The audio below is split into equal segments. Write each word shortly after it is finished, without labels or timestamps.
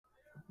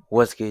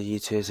What's good,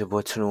 YouTube? It's your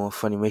boy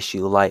 21Funny. Make sure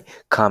you like,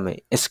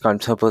 comment,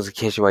 Instagram, temples, in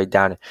case you're right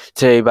down there.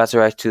 Today, we're about to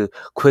react to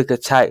Quick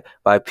Attack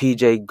by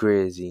PJ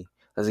Glizzy.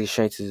 Let's get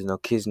straight to No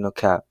Kids, No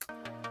Cap.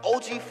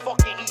 OG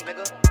fucking E,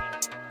 nigga.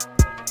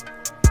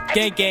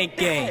 Gang, gang,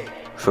 gang.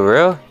 For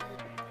real?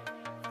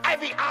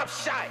 Every op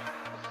shot.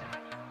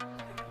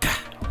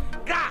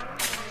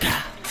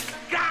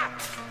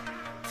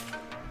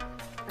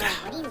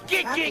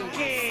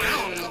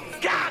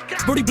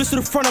 Brody blitz to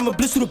the front, I'ma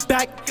blitz to the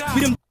back.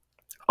 We them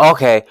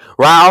Okay,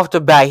 right off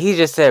the bat, he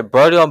just said,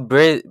 Brody on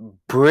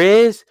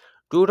Briz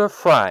through the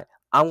front.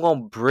 I'm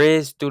gonna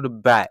Briz through the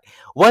back.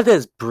 What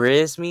does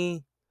Briz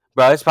mean?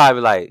 Bro, it's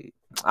probably like,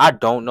 I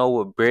don't know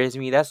what Briz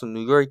mean. That's a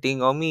New York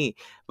thing on me.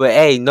 But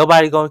hey,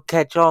 nobody gonna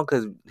catch on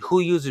because who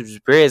uses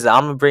Briz?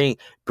 I'm gonna bring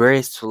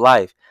Briz to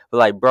life. But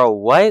like, bro,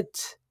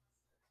 what?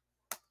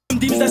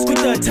 demons that's quick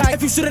to attack.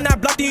 If you should've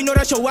not blocked, then you know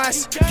that's your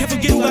ass. Can't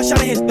forget who got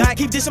shot in his back.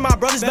 Keep dissing my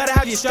brothers, better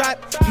have your strap.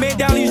 Man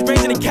down, leave his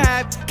brains in the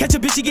cab. Catch a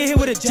bitch, he get hit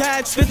with a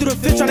jab. Spin through the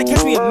fence, trying to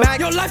catch me a Mac.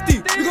 Yo, lefty,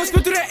 we gon'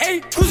 spin through the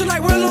 8. Cruising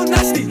like we're a little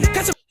nasty.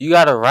 Catch a You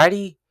got a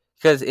righty?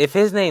 Because if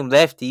his name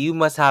Lefty, you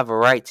must have a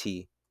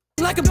righty.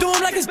 like I'm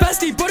doing like it's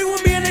bestie. Brody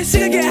with me and that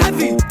shit get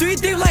heavy. Do you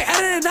think like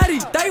adding a natty?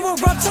 That you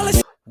won't rub, tell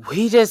us.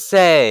 He just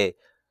said,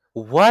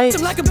 what?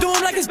 Like I'm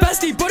doing like it's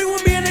bestie. Brody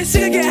with me and that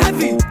shit get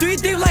heavy. Do you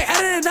think like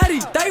adding a natty?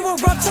 That you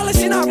won't rub, tell us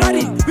she not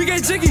ready. We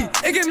get jiggy,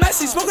 it get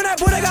messy. Smoking that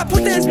boy that got put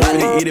in his belly.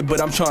 They eat it,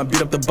 but I'm trying to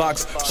beat up the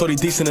box. Shorty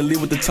decent and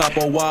leave with the top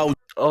all wild.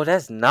 Oh,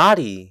 that's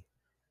naughty.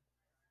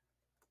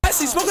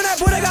 Smoking that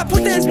boy that got put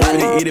in his belly.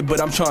 They eat it,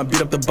 but I'm trying to beat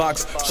up the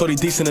box. Shorty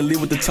decent and leave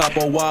with the top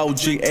all wild.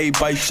 G.A.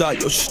 bite shot.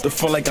 Yo, the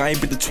front like I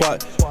ain't bit the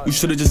twat. You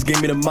should've just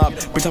gave me the mop.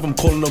 Bitch, I'm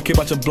calling no kid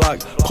about your block.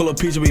 Call up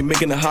PJ, we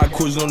making the hot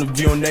cruising on the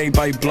V on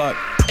everybody block.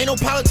 Ain't no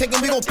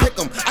politicking, we gon' pick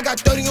him. I got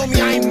 30 on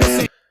me, I ain't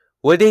missing.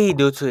 What did he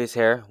do to his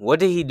hair?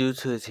 What did he do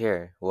to his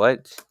hair?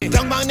 What?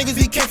 Young my niggas,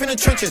 we came from the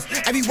trenches.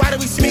 Every why that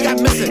we see me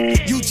got missing.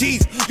 You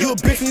G's, you a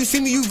bitch when you see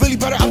me, you really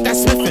better up that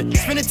sniffing.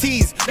 Spin the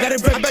tees, let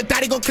it rip. I bet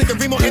daddy gon' click the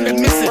remote and the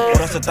missing. Oh,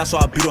 that's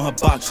why I beat on her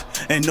box.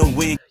 And no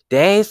way.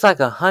 Dang, it's like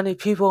 100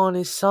 people on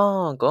this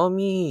song. On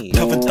me.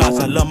 Covered thoughts,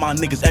 I love my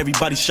niggas,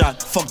 everybody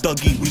shot. Fuck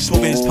Dougie, we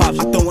smoking his pops.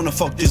 I don't wanna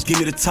fuck, just give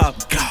me the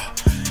top.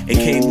 God.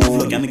 AKA move,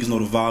 look, y'all niggas know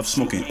the vibe.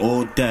 Smoking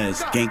all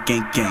dads, gang,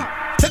 gang, gang.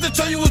 Said to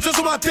tell you was just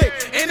on my dick.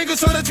 Ain't niggas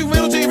saw that you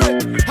real G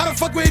rip. How the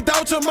fuck we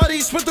down to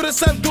money? Spit through the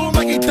set, do him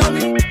like he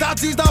dummy.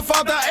 Dotties down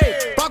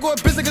 5.8. Bago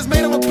a business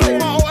made him a play.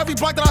 My whole every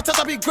block that I touch,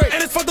 I be great.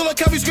 And it's fucked up like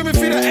Kevin screaming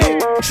feet at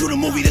 8. Shoot a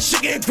movie, this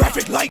shit getting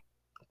graphic like.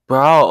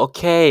 Bro,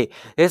 okay.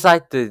 It's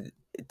like the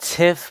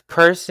 10th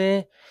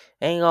person.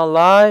 Ain't gonna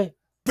lie.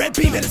 Red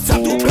beam at the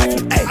top, do a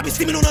backflip, ayy. I be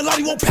steaming on the lot,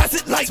 he won't pass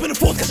it. Like spinning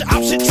fourth, catch your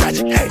option,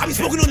 tragic, ayy. I be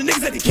smoking on the niggas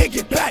that they can't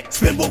get back.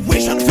 Spin both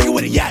ways, trying to figure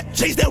where they at.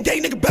 Chase down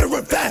gang, nigga better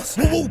run fast.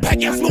 Woo woo, pack,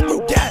 yeah, I smoke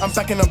real gas. I'm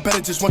backing up better,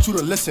 just want you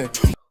to listen.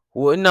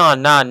 What?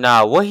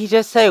 Nah. What he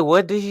just say?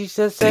 What did he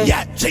just say?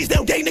 Yeah, chase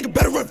down gang, nigga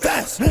better run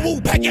fast. Woo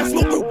woo, pack, yeah, I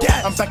smoke real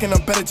gas. I'm backing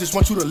up better, just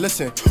want you to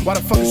listen. Why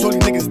the fuck is all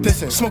these niggas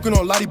dissing? Smoking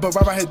on Lottie, but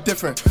right hit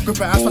different. Grip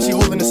her ass while she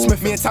holding the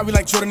Smith. Me and Ty, we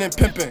like Jordan and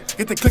pimpin'.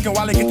 Get the clicking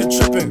while they get the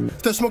trippin'.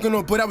 Still smoking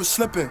on, but I was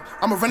slipping.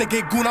 I'm a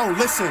renegade goon, I don't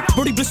listen.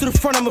 Brody blitz to the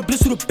front, I'ma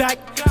blitz to the back.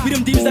 We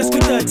them demons that's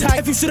quick to attack.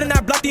 If you should've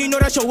not blocked, then you know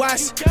that's your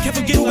ass. Can't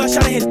forget who got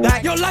shot in his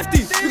back. Yo,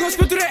 lefty, we gon'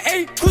 spin through the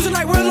 8. Cruising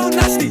like we're a little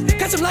nasty.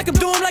 Catch him like I'm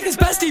doing like it's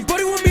bestie.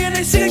 Brody with me and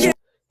that shit again.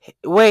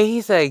 Wait,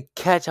 he said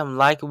catch him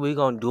like we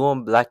gonna do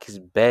him like his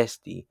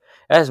bestie.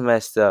 That's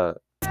messed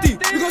up. We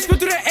gon' spin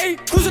through the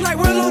 8. Cruising like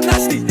we're a little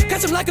nasty.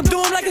 Catch him like I'm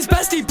doing like it's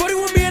bestie. Brody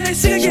with me and that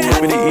shit again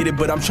heavy. They eat it,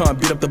 but I'm trying to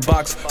beat up the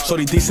box.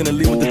 Shorty decent and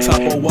leave with the top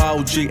all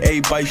wild.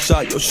 G.A. bite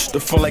shot. Yo, the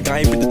front like I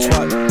ain't bit the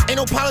twat. Ain't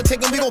no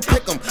politicking, we gon'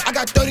 pick 'em. I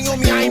got 30 on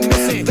me, I ain't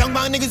missing. Young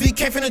my niggas, we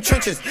came from the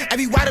trenches.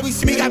 Every why that we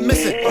see me got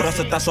missing. Oh,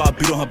 that's why I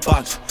beat on her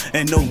box.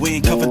 And no, we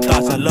ain't covered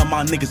thoughts. I love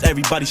my niggas,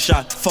 everybody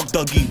shot. Fuck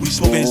Dougie, we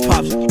smoking his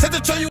pops. Said to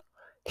tell you.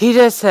 He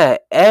just said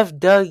F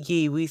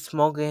Dougie, we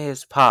smoking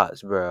his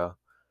pots, bro.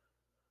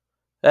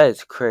 That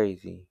is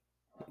crazy.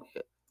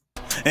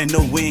 And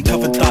no, we ain't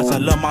covered thoughts. I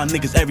love my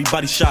niggas,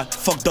 everybody shot.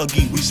 Fuck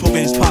Dougie, we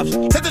smoking his pops.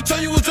 Said to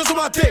tell you was just on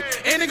my dick.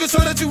 Ain't niggas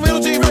saw that you real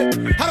G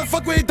rip. How the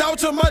fuck we down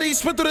to money?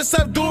 Spin through the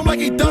set, do him like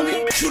he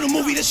dummy. Shoot a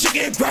movie, this shit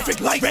getting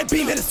graphic like. Red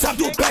beam at the top,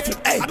 do a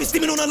backflip, ayy. I be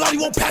steaming on the lot, he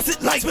won't pass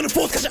it. Like spinning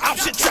fourth, catch your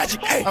option,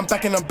 tragic, ayy. I'm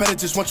backing up better,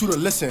 just want you to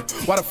listen.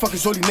 Why the fuck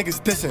is all these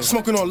niggas dissing?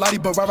 Smoking on Lottie,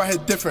 but right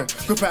hit different.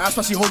 Grip her ass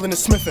while she holding the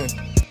Smithin'.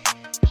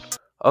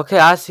 Okay,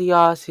 I see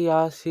y'all.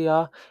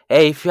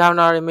 Hey, if you haven't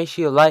already, make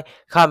sure you like,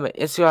 comment,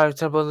 Instagram,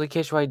 temple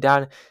location right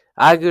down.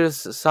 I give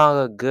this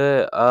song a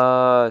good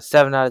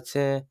 7 out of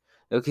 10.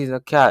 No kids,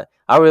 no cat.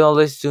 I really don't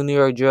listen to New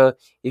York drill.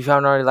 If you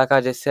haven't already, like I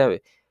just said,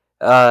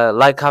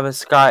 like, comment,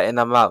 subscribe, and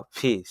I'm out.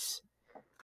 Peace.